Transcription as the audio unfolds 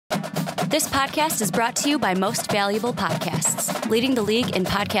This podcast is brought to you by Most Valuable Podcasts, leading the league in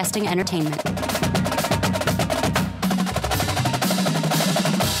podcasting entertainment.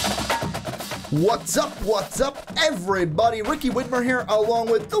 What's up, everybody? Ricky Widmer here,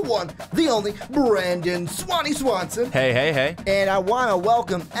 along with the one, the only, Brandon Swanson. Hey. And I want to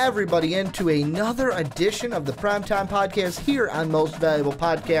welcome everybody into another edition of the Primetime Podcast here on Most Valuable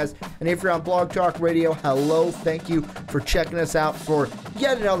Podcast. And if you're on Blog Talk Radio, hello, thank you for checking us out for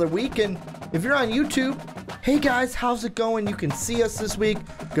yet another week. And if you're on YouTube, hey guys, how's it going? You can see us this week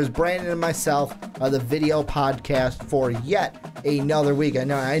because Brandon and myself are the video podcast for yet another week. I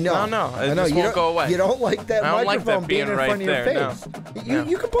know. I know. You won't go away. You don't like that I don't microphone like that being in right front of your there, face. no.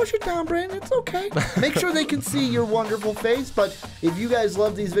 You can push it down, Brandon. It's okay. Make sure they can see your wonderful face. But if you guys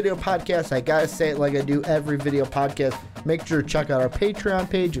love these video podcasts, I gotta say it like I do every video podcast. Make sure to check out our Patreon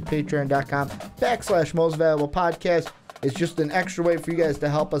page at patreon.com/mostvaluablepodcast. It's just an extra way for you guys to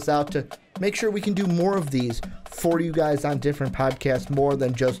help us out to make sure we can do more of these for you guys on different podcasts more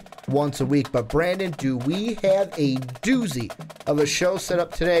than just once a week. But Brandon, do we have a doozy of a show set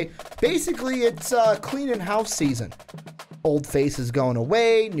up today? Basically, it's cleaning house season. Old faces going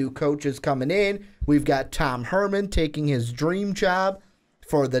away, new coaches coming in. We've got Tom Herman taking his dream job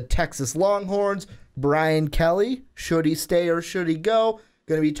for the Texas Longhorns. Brian Kelly, should he stay or should he go?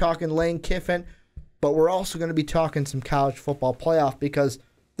 Going to be talking Lane Kiffin. But we're also going to be talking some college football playoff because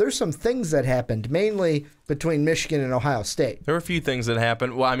there's some things that happened, mainly between Michigan and Ohio State. There were a few things that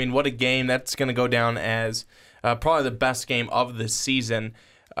happened. Well, I mean, what a game. That's going to go down as probably the best game of the season,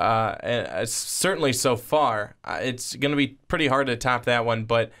 certainly so far. It's going to be pretty hard to top that one,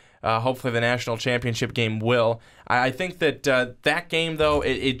 but hopefully the national championship game will. I think that that game, though,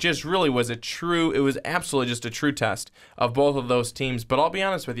 it just really was it was absolutely just a true test of both of those teams. But I'll be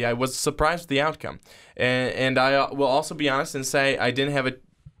honest with you, I was surprised with the outcome. And I will also be honest and say I didn't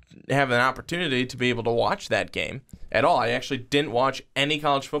have an opportunity to be able to watch that game at all. I actually didn't watch any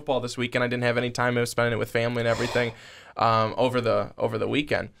college football this weekend. I didn't have any time. I was spending it with family and everything over the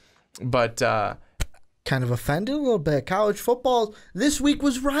weekend. But kind of offended a little bit. College football this week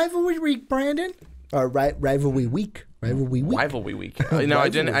was rivalry week, Brandon. Or rivalry week. Rivalry week. No, I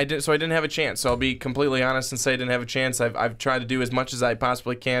didn't. So I didn't have a chance. So I'll be completely honest and say I didn't have a chance. I've tried to do as much as I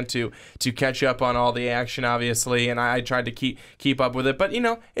possibly can to catch up on all the action, obviously, and I tried to keep up with it. But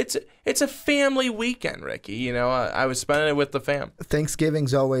it's a family weekend, Ricky. I was spending it with the fam.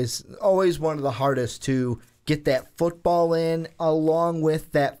 Thanksgiving's always one of the hardest to get that football in, along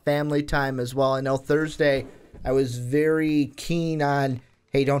with that family time as well. I know Thursday I was very keen on,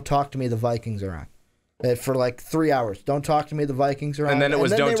 hey, don't talk to me, the Vikings are on. For like 3 hours. Don't talk to me, the Vikings are on. And then it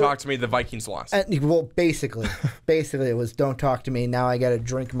was don't talk to me, the Vikings lost. Well, basically it was don't talk to me. Now I got to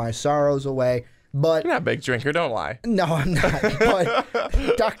drink my sorrows away. But you're not a big drinker, don't lie. No, I'm not. But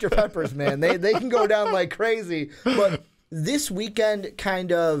Dr. Peppers, man, they can go down like crazy. But this weekend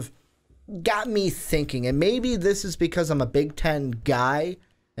kind of got me thinking, and maybe this is because I'm a Big Ten guy,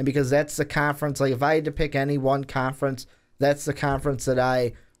 and because that's the conference. Like if I had to pick any one conference, that's the conference that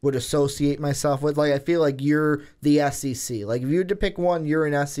I would associate myself with. Like I feel like you're the SEC. Like if you had to pick one, you're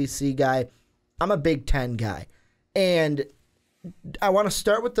an SEC guy. I'm a Big Ten guy. And I want to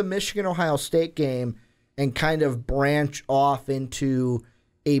start with the Michigan-Ohio State game and kind of branch off into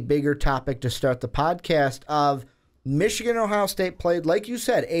a bigger topic to start the podcast of Michigan-Ohio State played, like you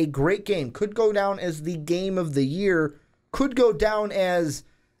said, a great game. Could go down as the game of the year. Could go down as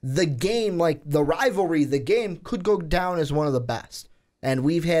the game, like the rivalry, the game could go down as one of the best. And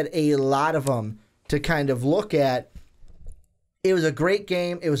we've had a lot of them to kind of look at. It was a great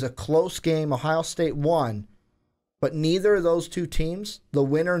game. It was a close game. Ohio State won. But neither of those two teams, the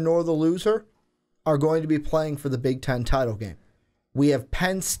winner nor the loser, are going to be playing for the Big Ten title game. We have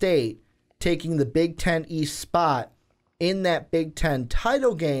Penn State taking the Big Ten East spot in that Big Ten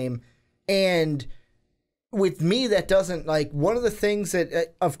title game. And with me, that doesn't, like, one of the things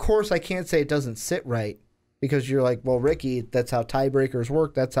that, of course, I can't say it doesn't sit right. Because you're like, well, Ricky, that's how tiebreakers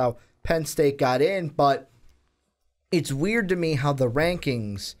work. That's how Penn State got in. But it's weird to me how the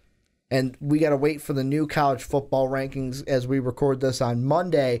rankings, and we got to wait for the new college football rankings as we record this on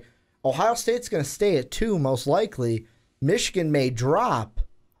Monday. Ohio State's going to stay at 2, most likely. Michigan may drop.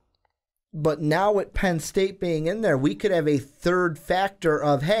 But now with Penn State being in there, we could have a third factor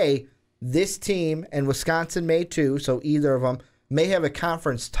of, hey, this team, and Wisconsin may too, so either of them, may have a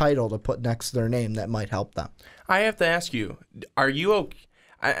conference title to put next to their name that might help them. I have to ask you, are you okay?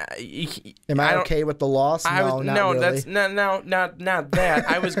 Am I okay with the loss? Not really. That's not that.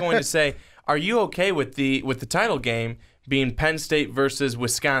 I was going to say, are you okay with the title game being Penn State versus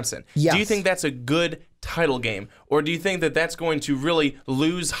Wisconsin? Yes. Do you think that's a good title game? Or do you think that that's going to really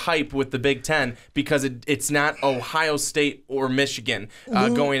lose hype with the Big Ten because it's not Ohio State or Michigan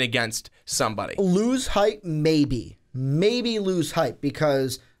going against somebody? Lose hype, maybe. Maybe lose hype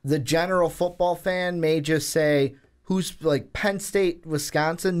because the general football fan may just say, who's like Penn State,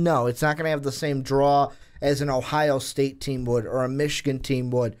 Wisconsin? No, it's not going to have the same draw as an Ohio State team would or a Michigan team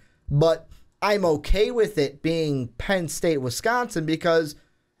would. But I'm okay with it being Penn State, Wisconsin because,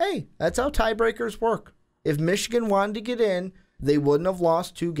 hey, that's how tiebreakers work. If Michigan wanted to get in, they wouldn't have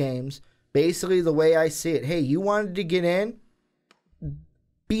lost 2 games. Basically, the way I see it, hey, you wanted to get in,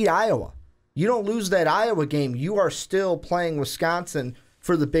 beat Iowa. You don't lose that Iowa game. You are still playing Wisconsin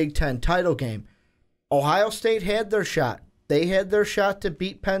for the Big Ten title game. Ohio State had their shot. They had their shot to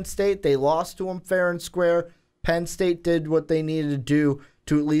beat Penn State. They lost to them fair and square. Penn State did what they needed to do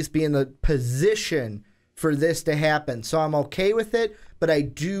to at least be in the position for this to happen. So I'm okay with it, but I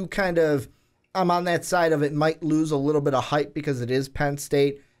do I'm on that side of it. Might lose a little bit of hype because it is Penn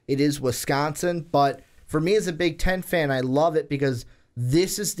State. It is Wisconsin. But for me as a Big Ten fan, I love it because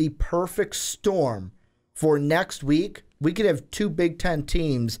this is the perfect storm for next week. We could have 2 Big Ten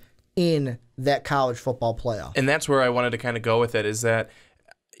teams in that college football playoff. And that's where I wanted to kind of go with it is that,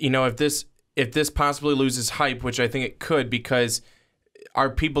 if this possibly loses hype, which I think it could, because are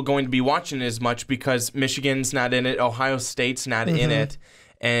people going to be watching it as much because Michigan's not in it, Ohio State's not in it,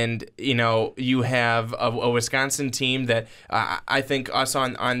 and you have a Wisconsin team that I think us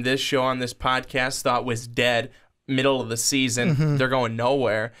on this show, on this podcast, thought was dead middle of the season. They're going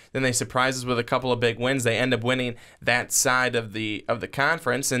nowhere. Then they surprise us with a couple of big wins. They end up winning that side of the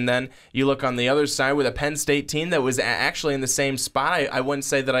conference. And then you look on the other side with a Penn State team that was actually in the same spot. I wouldn't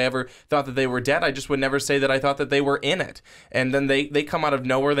say that I ever thought that they were dead. I just would never say that I thought that they were in it. And then they come out of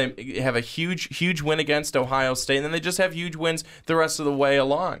nowhere. They have a huge win against Ohio State, and then they just have huge wins the rest of the way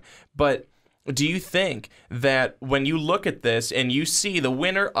along. But do you think that when you look at this and you see the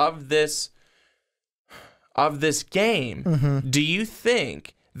winner of this game, do you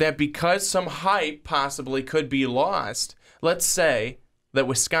think that because some hype possibly could be lost, let's say that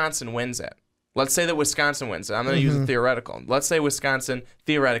Wisconsin wins it. Let's say that Wisconsin wins it. I'm going to use a theoretical. Let's say Wisconsin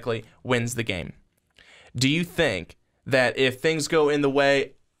theoretically wins the game. Do you think that if things go in the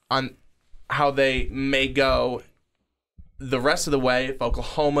way on how they may go the rest of the way, if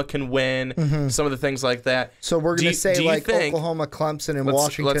Oklahoma can win, some of the things like that. So we're going to say Oklahoma, Clemson, and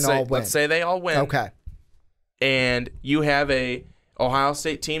Washington all win. Let's say they all win. Okay. And you have a Ohio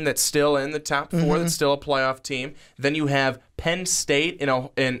State team that's still in the top 4, that's still a playoff team. Then you have Penn State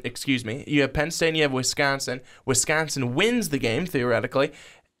you have Penn State and you have Wisconsin. Wisconsin wins the game theoretically,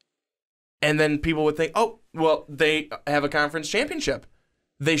 and then people would think, oh, well, they have a conference championship.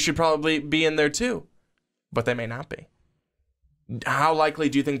 They should probably be in there too, but they may not be. How likely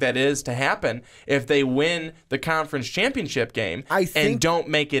do you think that is to happen if they win the conference championship game and don't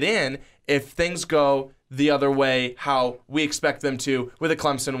make it in if things go the other way how we expect them to with a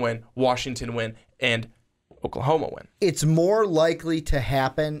Clemson win, Washington win, and Oklahoma win? It's more likely to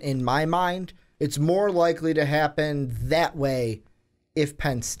happen, in my mind, it's more likely to happen that way if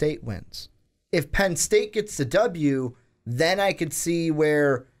Penn State wins. If Penn State gets the W, then I could see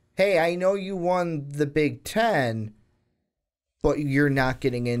where, hey, I know you won the Big Ten, but you're not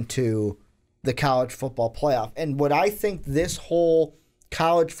getting into the college football playoff. And what I think this whole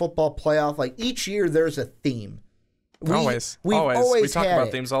college football playoff, like each year there's a theme. We've always we talk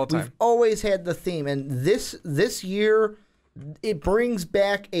about themes all the time. We've always had the theme, and this year it brings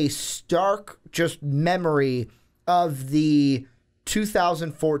back a stark just memory of the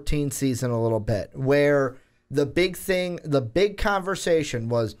 2014 season a little bit, where the big conversation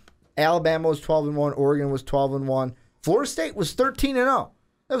was Alabama was 12-1, Oregon was 12-1, Florida State was 13-0.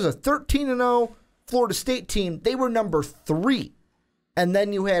 That was a 13-0 Florida State team. They were number 3. And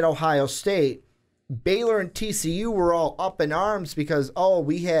then you had Ohio State. Baylor and TCU were all up in arms because,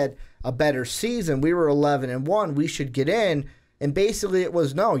 we had a better season. We were 11-1. We should get in. And basically it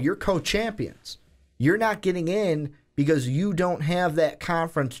was, no, you're co-champions. You're not getting in because you don't have that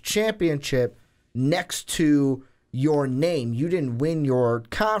conference championship next to your name. You didn't win your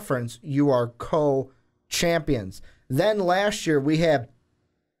conference. You are co-champions. Then last year we had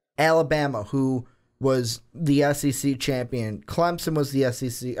Alabama, who was the SEC champion. Clemson was the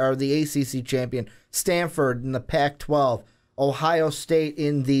SEC or the ACC champion. Stanford in the Pac-12. Ohio State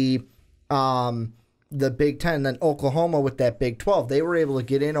in the Big Ten. Then Oklahoma with that Big 12. They were able to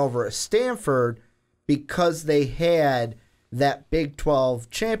get in over a Stanford because they had that Big 12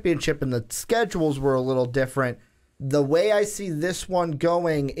 championship, and the schedules were a little different. The way I see this one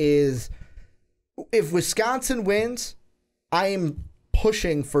going is, if Wisconsin wins, I am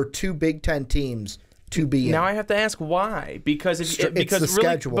pushing for 2 Big Ten teams to be in. Now I have to ask why, because the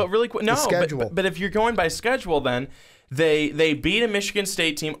schedule. But really quick, no, the schedule. But if you're going by schedule, then they beat a Michigan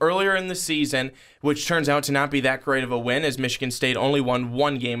State team earlier in the season, which turns out to not be that great of a win, as Michigan State only won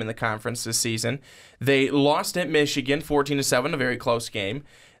one game in the conference this season. They lost at Michigan 14-7, a very close game.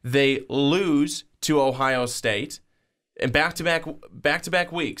 They lose to Ohio State. And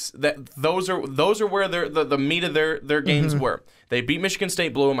back-to-back weeks. Those are where the meat of their games were. They beat Michigan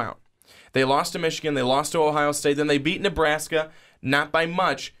State, blew them out. They lost to Michigan. They lost to Ohio State. Then they beat Nebraska, not by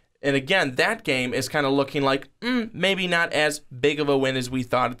much. And again, that game is kind of looking like maybe not as big of a win as we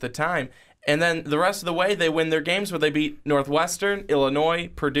thought at the time. And then the rest of the way, they win their games where they beat Northwestern, Illinois,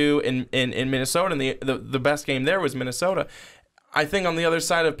 Purdue, in Minnesota. And the best game there was Minnesota. I think on the other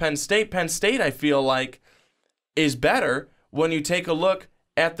side of Penn State, I feel like is better when you take a look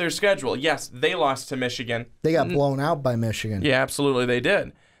at their schedule. Yes, they lost to Michigan. They got blown out by Michigan. Yeah, absolutely they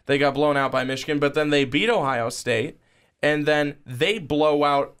did. They got blown out by Michigan, but then they beat Ohio State, and then they blow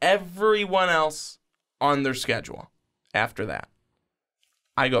out everyone else on their schedule after that.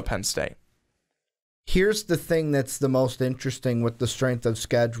 I go Penn State. Here's the thing that's the most interesting with the strength of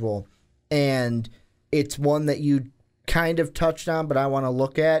schedule, and it's one that you kind of touched on, but I want to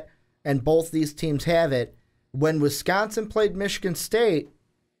look at, and both these teams have it. When Wisconsin played Michigan State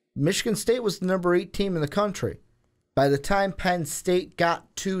was the number 8 team in the country. By the time Penn State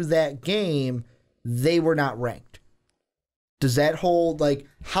got to that game, they were not ranked. Does that hold? Like,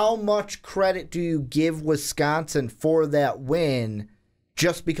 how much credit do you give Wisconsin for that win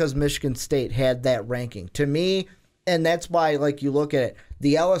just because Michigan State had that ranking? To me, and that's why, like, you look at it,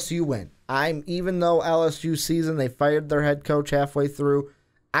 the LSU win. Even though LSU season, they fired their head coach halfway through,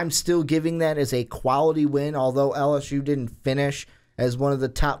 I'm still giving that as a quality win, although LSU didn't finish as one of the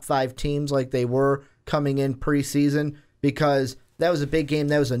top 5 teams like they were coming in preseason, because that was a big game.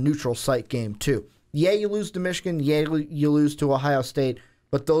 That was a neutral site game, too. Yeah, you lose to Michigan. Yeah, you lose to Ohio State,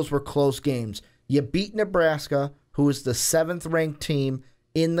 but those were close games. You beat Nebraska, who is the 7th-ranked team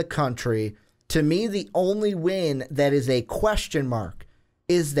in the country. To me, the only win that is a question mark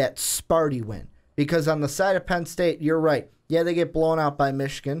is that Sparty win, because on the side of Penn State, you're right. Yeah, they get blown out by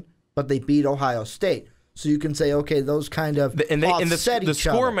Michigan, but they beat Ohio State. So you can say, okay, those kind of offset each other. The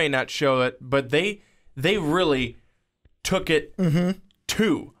score may not show it, but they really took it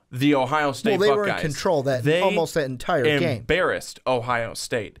to the Ohio State Buckeyes. Well, they were in control almost that entire game. They embarrassed Ohio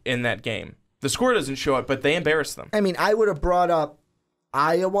State in that game. The score doesn't show it, but they embarrassed them. I mean, I would have brought up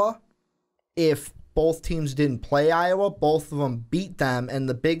Iowa if both teams didn't play Iowa. Both of them beat them, and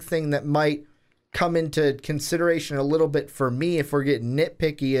the big thing that might come into consideration a little bit for me if we're getting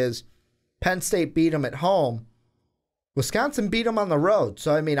nitpicky is Penn State beat them at home. Wisconsin beat them on the road.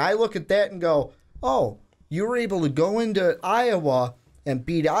 So, I mean, I look at that and go, oh, you were able to go into Iowa and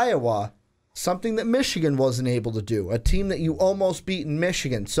beat Iowa, something that Michigan wasn't able to do, a team that you almost beat in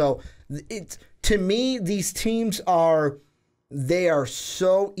Michigan. So, to me, these teams are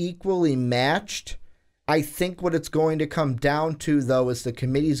so equally matched. I think what it's going to come down to, though, is the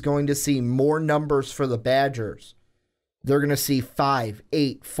committee's going to see more numbers for the Badgers. They're going to see 5,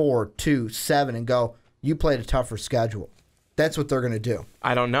 8, 4, 2, 7, and go, you played a tougher schedule. That's what they're going to do.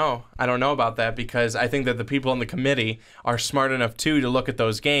 I don't know about that, because I think that the people in the committee are smart enough, too, to look at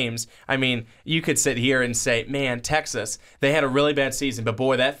those games. I mean, you could sit here and say, man, Texas, they had a really bad season, but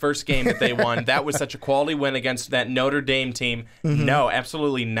boy, that first game that they won, that was such a quality win against that Notre Dame team. No,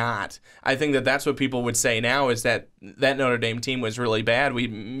 absolutely not. I think that that's what people would say now, is that Notre Dame team was really bad.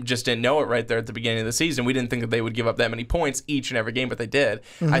 We just didn't know it right there at the beginning of the season. We didn't think that they would give up that many points each and every game, but they did.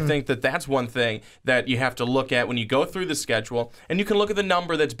 I think that that's one thing that you have to look at when you go through the schedule, and you can look at the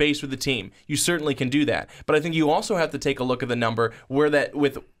number that's based with the team. You certainly can do that. But I think you also have to take a look at the number where that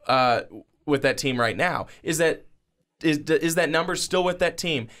with that team right now. Is that number still with that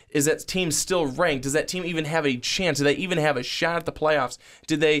team? Is that team still ranked? Does that team even have a chance? Do they even have a shot at the playoffs?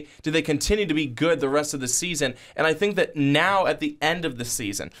 Do they continue to be good the rest of the season? And I think that now at the end of the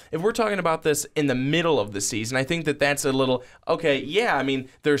season, if we're talking about this in the middle of the season, I think that that's a little, okay, yeah, I mean,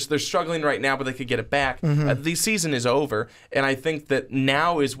 they're struggling right now, but they could get it back. The season is over, and I think that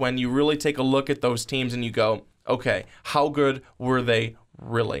now is when you really take a look at those teams and you go, okay, how good were they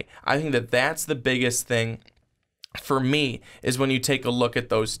really? I think that that's the biggest thing for me, is when you take a look at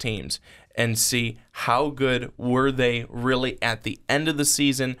those teams and see how good were they really at the end of the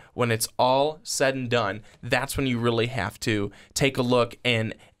season when it's all said and done. That's when you really have to take a look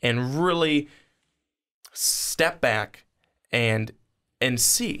and really step back and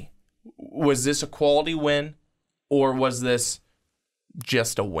see, was this a quality win or was this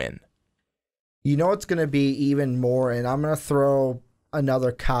just a win? You know what's going to be even more, and I'm going to throw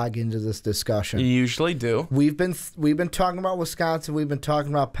another cog into this discussion. You usually do. We've been talking about Wisconsin. We've been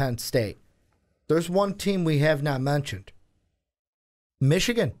talking about Penn State. There's one team we have not mentioned.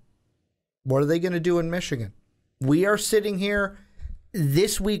 Michigan. What are they going to do in Michigan? We are sitting here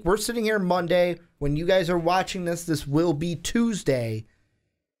this week. We're sitting here Monday. When you guys are watching this will be Tuesday.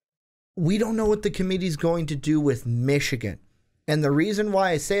 We don't know what the committee's going to do with Michigan. And the reason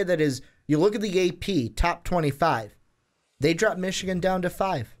why I say that is you look at the AP, top 25. They dropped Michigan down to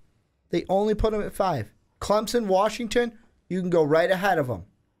 5. They only put them at 5. Clemson, Washington, you can go right ahead of them.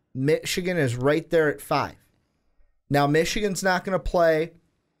 Michigan is right there at 5. Now, Michigan's not going to play.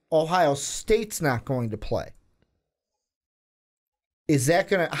 Ohio State's not going to play.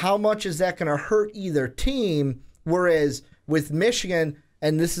 How much is that going to hurt either team? Whereas with Michigan,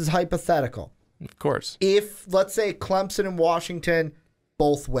 and this is hypothetical. Of course. If, let's say, Clemson and Washington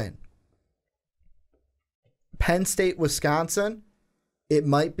both win, Penn State, Wisconsin, it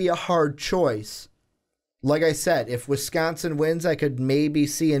might be a hard choice. Like I said, if Wisconsin wins, I could maybe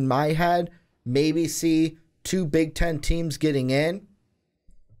see in my head, maybe see 2 Big Ten teams getting in.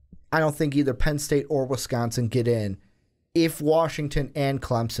 I don't think either Penn State or Wisconsin get in if Washington and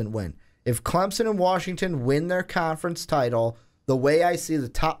Clemson win. If Clemson and Washington win their conference title, the way I see the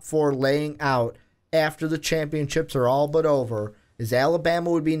top 4 laying out after the championships are all but over is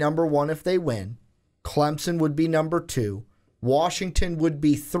Alabama would be number 1 if they win. Clemson would be number 2. Washington would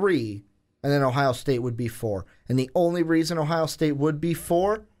be 3. And then Ohio State would be 4. And the only reason Ohio State would be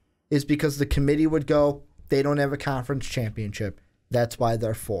 4 is because the committee would go, they don't have a conference championship. That's why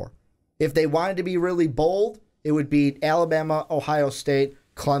they're 4. If they wanted to be really bold, it would be Alabama, Ohio State,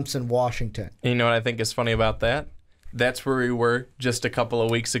 Clemson, Washington. And you know what I think is funny about that? That's where we were just a couple of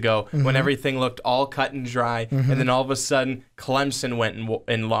weeks ago when everything looked all cut and dry, and then all of a sudden Clemson went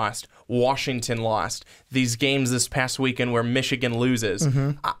and lost. Washington lost. These games this past weekend where Michigan loses.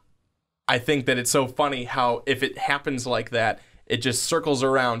 I think that it's so funny how if it happens like that, it just circles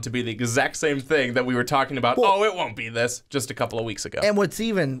around to be the exact same thing that we were talking about. Well, it won't be this just a couple of weeks ago. And what's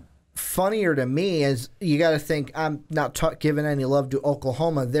even funnier to me is you got to think I'm not giving any love to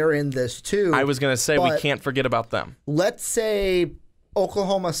Oklahoma. They're in this too. I was going to say we can't forget about them. Let's say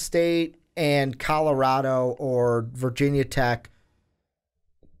Oklahoma State and Colorado or Virginia Tech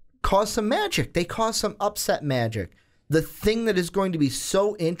cause some magic. They cause some upset magic. The thing that is going to be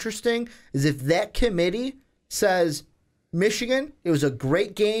so interesting is if that committee says, Michigan, it was a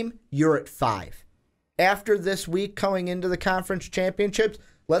great game, you're at 5. After this week coming into the conference championships,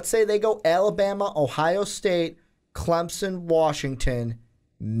 let's say they go Alabama, Ohio State, Clemson, Washington,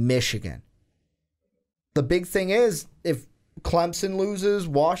 Michigan. The big thing is if Clemson loses,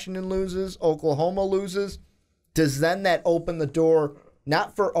 Washington loses, Oklahoma loses, does then that open the door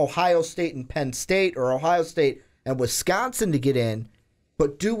not for Ohio State and Penn State or Ohio State and Wisconsin to get in,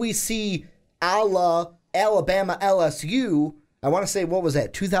 but do we see a la Alabama LSU? I want to say, what was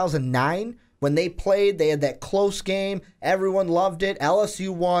that, 2009? When they played, they had that close game. Everyone loved it. LSU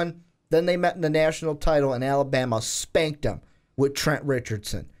won. Then they met in the national title, and Alabama spanked them with Trent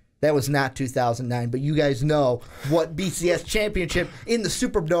Richardson. That was not 2009, but you guys know what BCS championship in the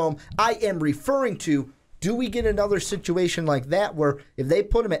Superdome I am referring to. Do we get another situation like that where if they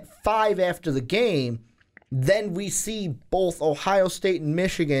put them at 5 after the game, then we see both Ohio State and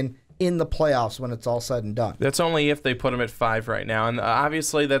Michigan in the playoffs when it's all said and done? That's only if they put them at 5 right now. And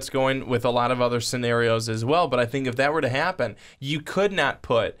obviously that's going with a lot of other scenarios as well. But I think if that were to happen, you could not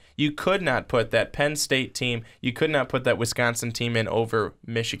put that Penn State team, you could not put that Wisconsin team in over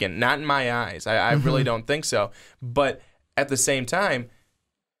Michigan. Not in my eyes. I really don't think so. But at the same time,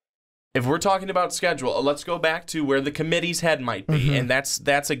 if we're talking about schedule, let's go back to where the committee's head might be, and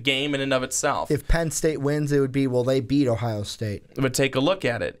that's a game in and of itself. If Penn State wins, it would be, well, they beat Ohio State. But take a look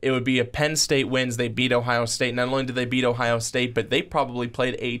at it. It would be if Penn State wins, they beat Ohio State. Not only did they beat Ohio State, but they probably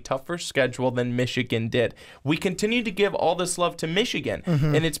played a tougher schedule than Michigan did. We continue to give all this love to Michigan,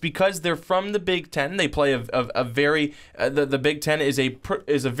 and it's because they're from the Big Ten. They play a very the Big Ten is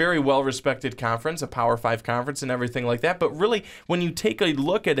a very well-respected conference, a Power 5 conference and everything like that. But really, when you take a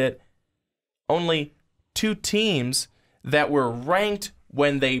look at it, only 2 teams that were ranked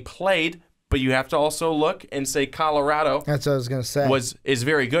when they played, but you have to also look and say Colorado. That's what I was going to say. Is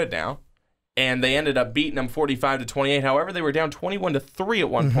very good now, and they ended up beating them 45-28. However, they were down 21-3 at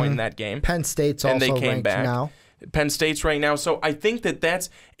one point in that game. Penn State's also and they came ranked back. now. Penn State's right now, so I think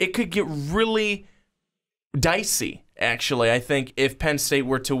it could get really dicey. Actually, I think if Penn State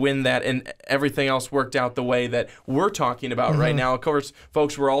were to win that and everything else worked out the way that we're talking about right now, of course,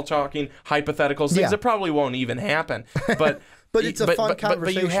 folks, we're all talking hypotheticals, things that probably won't even happen. But But it's a fun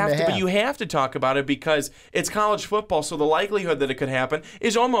conversation to have. But you have to talk about it because it's college football, so the likelihood that it could happen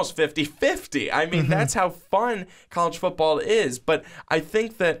is almost 50-50. I mean, that's how fun college football is. But I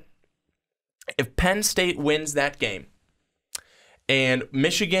think that if Penn State wins that game and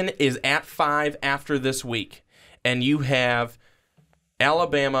Michigan is at 5 after this week, and you have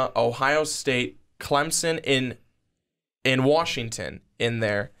Alabama, Ohio State, Clemson in Washington in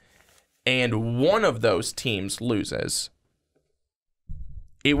there, and one of those teams loses,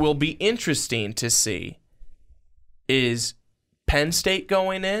 it will be interesting to see, is Penn State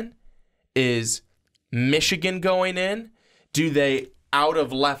going in? Is Michigan going in? Do they, out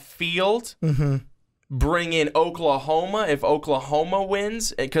of left field, bring in Oklahoma if Oklahoma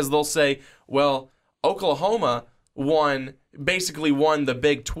wins? Because they'll say, well, Oklahoma basically won the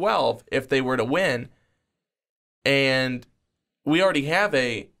Big 12 if they were to win. And we already have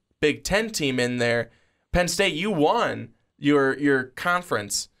a Big 10 team in there. Penn State, you won your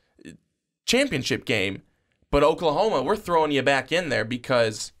conference championship game, but Oklahoma, we're throwing you back in there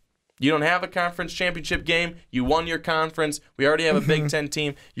because you don't have a conference championship game. You won your conference. We already have a Big 10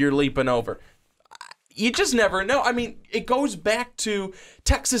 team. You're leaping over. You just never know. I mean, it goes back to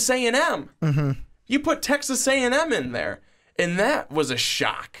Texas A&M. You put Texas A&M in there, and that was a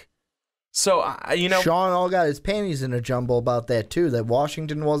shock. So, Sean all got his panties in a jumble about that, too, that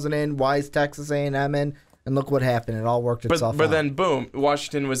Washington wasn't in. Why is Texas A&M in? And look what happened. It all worked itself out. But then, boom,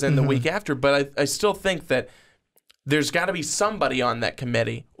 Washington was in the week after. But I still think that there's got to be somebody on that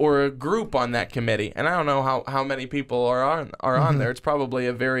committee or a group on that committee. And I don't know how many people are on there. It's probably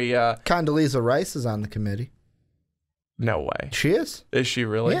a very... Condoleezza Rice is on the committee. No way. She is. Is she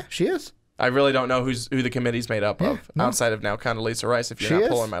really? Yeah, she is. I really don't know who the committee's made up of outside of now Condoleezza Rice, if you're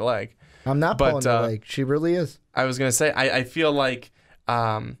not pulling my leg. I'm not pulling your leg. She really is. I was going to say, I feel like...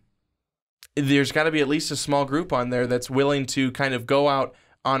 there's got to be at least a small group on there that's willing to kind of go out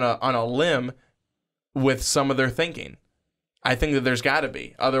on a limb with some of their thinking. I think that there's got to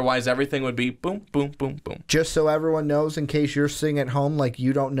be. Otherwise, everything would be boom, boom, boom, boom. Just so everyone knows, in case you're sitting at home like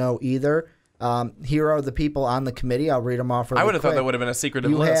you don't know either, here are the people on the committee. I'll read them off really I would have quick. thought that would have been a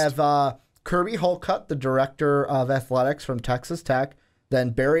secretive list. You have Kirby Holcutt, the director of athletics from Texas Tech.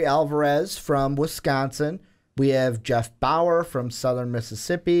 Then Barry Alvarez from Wisconsin. We have Jeff Bauer from Southern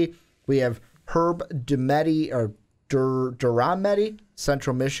Mississippi. We have Herb Durametti,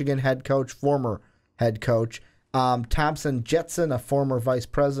 Central Michigan head coach, former head coach. Thompson Jetson, a former vice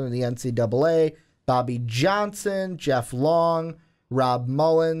president of the NCAA. Bobby Johnson, Jeff Long, Rob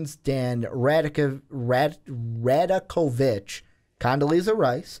Mullins, Dan Radakovich, Condoleezza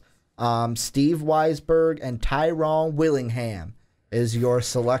Rice, Steve Weisberg, and Tyrone Willingham is your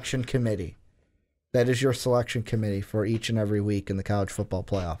selection committee. That is your selection committee for each and every week in the college football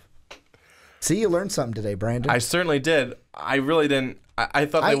playoff. See, you learned something today, Brandon. I certainly did. I really didn't. I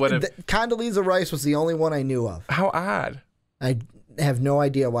thought they would have. Condoleezza Rice was the only one I knew of. How odd. I have no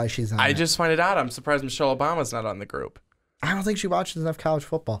idea why she's on I that. just find it odd. I'm surprised Michelle Obama's not on the group. I don't think she watches enough college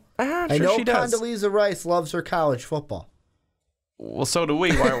football. I'm I sure know she does. Condoleezza Rice loves her college football. Well, so do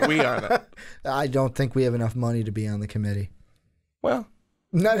we. Why aren't we on it? I don't think we have enough money to be on the committee. Well,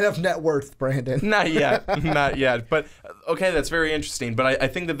 not enough net worth, Brandon. Not yet. Not yet. But okay, that's very interesting. But I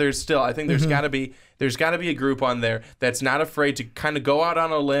think that there's got to be a group on there that's not afraid to kind of go out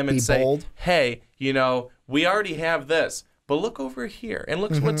on a limb and say, bold. hey, we already have this, but look over here and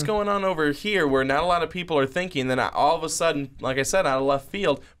look what's going on over here where not a lot of people are thinking. Then all of a sudden, like I said, out of left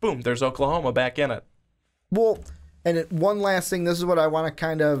field, boom, there's Oklahoma back in it. Well, and one last thing, this is what I want to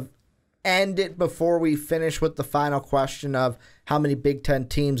kind of end it before we finish with the final question of how many Big Ten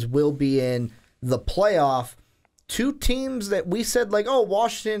teams will be in the playoff. Two teams that we said, like,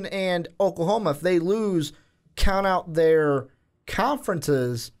 Washington and Oklahoma, if they lose, count out their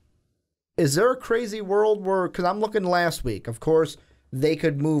conferences. Is there a crazy world where, because I'm looking last week, of course, they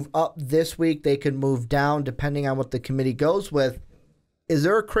could move up this week, they could move down depending on what the committee goes with. Is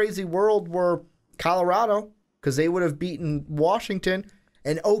there a crazy world where Colorado, because they would have beaten Washington,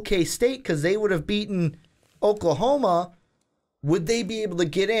 and OK State, because they would have beaten Oklahoma, would they be able to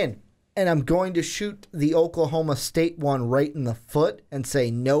get in? And I'm going to shoot the Oklahoma State one right in the foot and say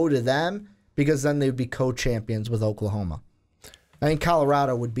no to them, because then they'd be co-champions with Oklahoma. I think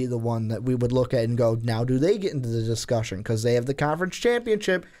Colorado would be the one that we would look at and go, now do they get into the discussion? Because they have the conference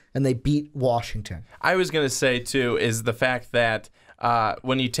championship and they beat Washington. I was going to say, too, is the fact that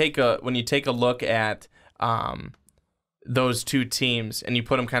when you take a look at those two teams and you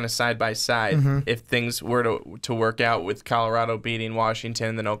put them kind of side by side, if things were to work out with Colorado beating Washington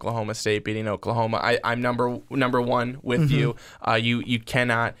and then Oklahoma State beating Oklahoma, I'm number one with you. You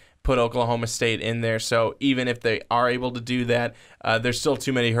cannot put Oklahoma State in there. So even if they are able to do that, there's still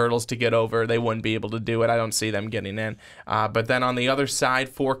too many hurdles to get over. They wouldn't be able to do it. I don't see them getting in. But then on the other side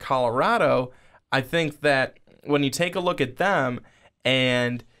for Colorado, I think that when you take a look at them,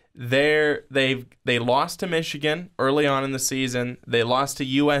 and they lost to Michigan early on in the season. They lost to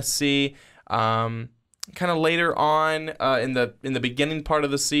USC kind of later on in the beginning part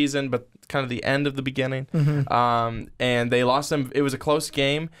of the season, but kind of the end of the beginning. And they lost them. It was a close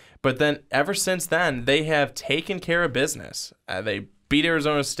game, but then ever since then, they have taken care of business. They beat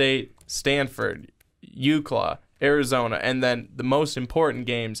Arizona State, Stanford, UCLA, Arizona, and then the most important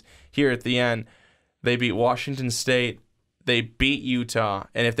games here at the end, they beat Washington State, they beat Utah,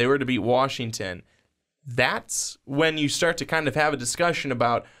 and if they were to beat Washington, that's when you start to kind of have a discussion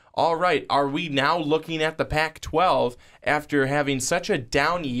about, all right, are we now looking at the Pac-12 after having such a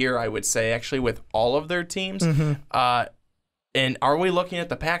down year, I would say, actually, with all of their teams? And are we looking at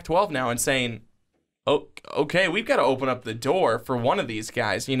the Pac-12 now and saying, oh, okay, we've got to open up the door for one of these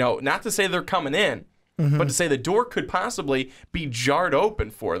guys? You know, not to say they're coming in, but to say the door could possibly be jarred open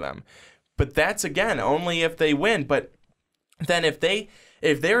for them. But that's, again, only if they win. But then if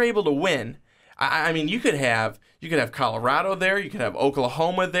they're able to win, I mean, you could have Colorado there, you could have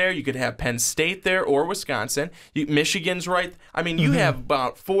Oklahoma there, you could have Penn State there or Wisconsin. Michigan's right. I mean, you have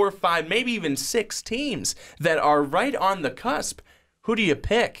about 4 or 5, maybe even 6 teams that are right on the cusp. Who do you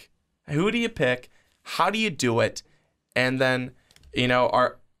pick? Who do you pick? How do you do it? And then, you know,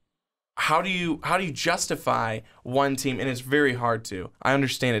 how do you justify one team? And it's very hard to. I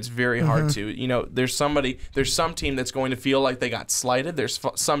understand it's very hard to. You know, there's some team that's going to feel like they got slighted. There's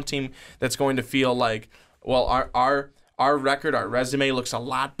some team that's going to feel like, well, our record, our resume looks a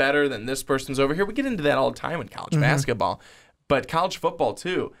lot better than this person's over here. We get into that all the time in college basketball, but college football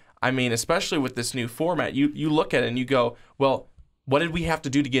too. I mean, especially with this new format, you look at it and you go, well, what did we have to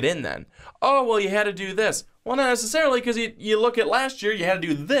do to get in then? Oh, well, you had to do this. Well, not necessarily, because you look at last year, you had to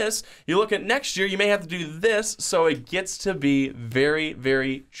do this. You look at next year, you may have to do this. So it gets to be very,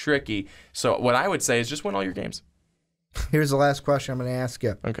 very tricky. So what I would say is just win all your games. Here's the last question I'm going to ask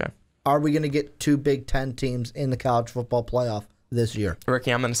you. Okay. Are we going to get 2 Big Ten teams in the college football playoff this year?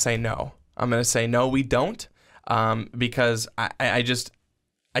 Ricky, I'm going to say no. I'm going to say no, we don't, because I just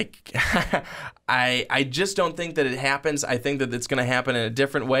don't think that it happens. I think that it's going to happen in a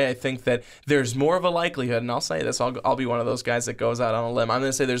different way. I think that there's more of a likelihood, and I'll say this, I'll be one of those guys that goes out on a limb. I'm going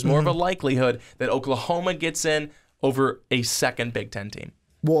to say there's more of a likelihood that Oklahoma gets in over a second Big Ten team.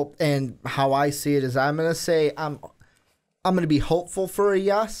 Well, and how I see it is I'm going to say I'm going to be hopeful for a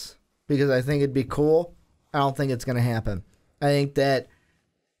yes, because I think it'd be cool. I don't think it's going to happen. I think that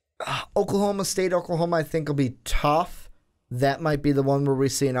Oklahoma, I think will be tough. That might be the one where we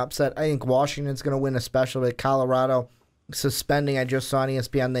see an upset. I think Washington's going to win, especially with Colorado suspending. I just saw on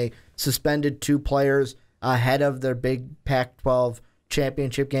ESPN they suspended 2 players ahead of their big Pac-12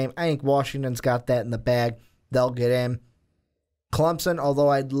 championship game. I think Washington's got that in the bag. They'll get in. Clemson, although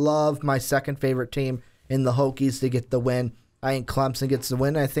I'd love my second favorite team in the Hokies to get the win, I think Clemson gets the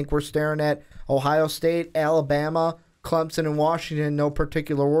win. I think we're staring at Ohio State, Alabama, Clemson, and Washington in no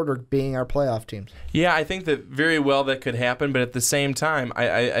particular order being our playoff teams. Yeah, I think that very well that could happen, but at the same time,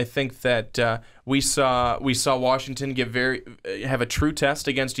 I think that we saw Washington have a true test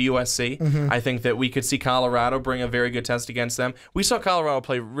against USC. I think that we could see Colorado bring a very good test against them. We saw Colorado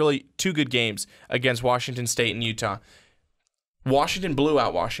play really 2 good games against Washington State and Utah. Washington blew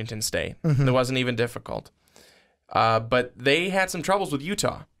out Washington State. It wasn't even difficult. But they had some troubles with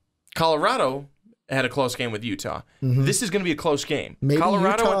Utah. Colorado had a close game with Utah. This is going to be a close game. Maybe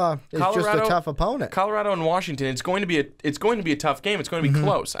Utah is just a tough opponent. Colorado and Washington, it's going to be a tough game. It's going to be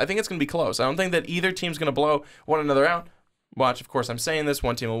close. I think it's going to be close. I don't think that either team's going to blow one another out. Watch, of course, I'm saying this.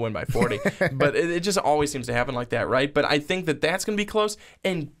 One team will win by 40. But it just always seems to happen like that, right? But I think that that's going to be close.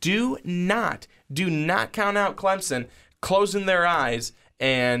 And do not count out Clemson closing their eyes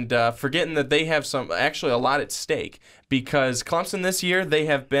and forgetting that they have a lot at stake, because Clemson this year, they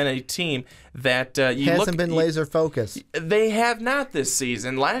have been a team that hasn't been laser focused. They have not this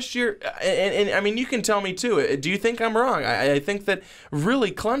season. Last year, and I mean, you can tell me too. Do you think I'm wrong? I think that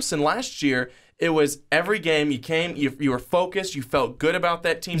really Clemson last year, it was every game you came, you were focused, you felt good about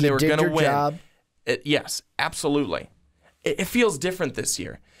that team. They were going to win. Job. Yes, absolutely. It feels different this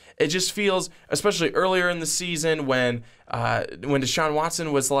year. It just feels, especially earlier in the season when Deshaun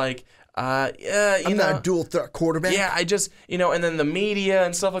Watson was like, I'm not a dual threat quarterback. Yeah, and then the media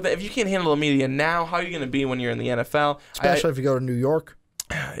and stuff like that. If you can't handle the media now, how are you going to be when you're in the NFL? Especially if you go to New York.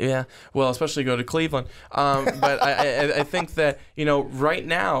 Yeah, well, especially go to Cleveland. But I think that, right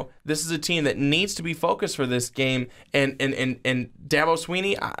now, this is a team that needs to be focused for this game. And Dabo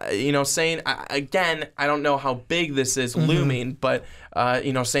Swinney, saying, again, I don't know how big this is looming, but,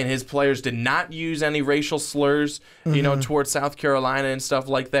 saying his players did not use any racial slurs, towards South Carolina and stuff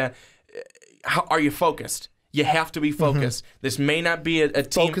like that. How are you focused? You have to be focused. This may not be a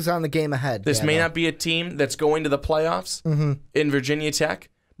team. Focus on the game ahead. This may not be a team that's going to the playoffs in Virginia Tech,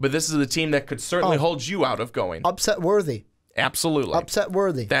 but this is a team that could certainly hold you out of going. Upset worthy. Absolutely. Upset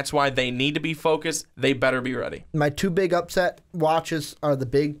worthy. That's why they need to be focused. They better be ready. My two big upset watches are the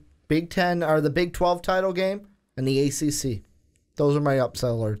Big 10 or the Big 12 title game and the ACC. Those are my upset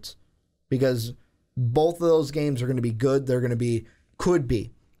alerts because both of those games are going to be good. They're going to could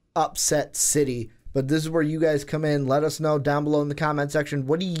be upset city. But this is where you guys come in. Let us know down below in the comment section.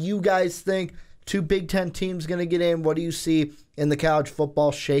 What do you guys think? Two Big 10 teams going to get in. What do you see in the college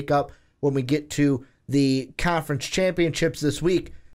football shakeup when we get to the conference championships this week?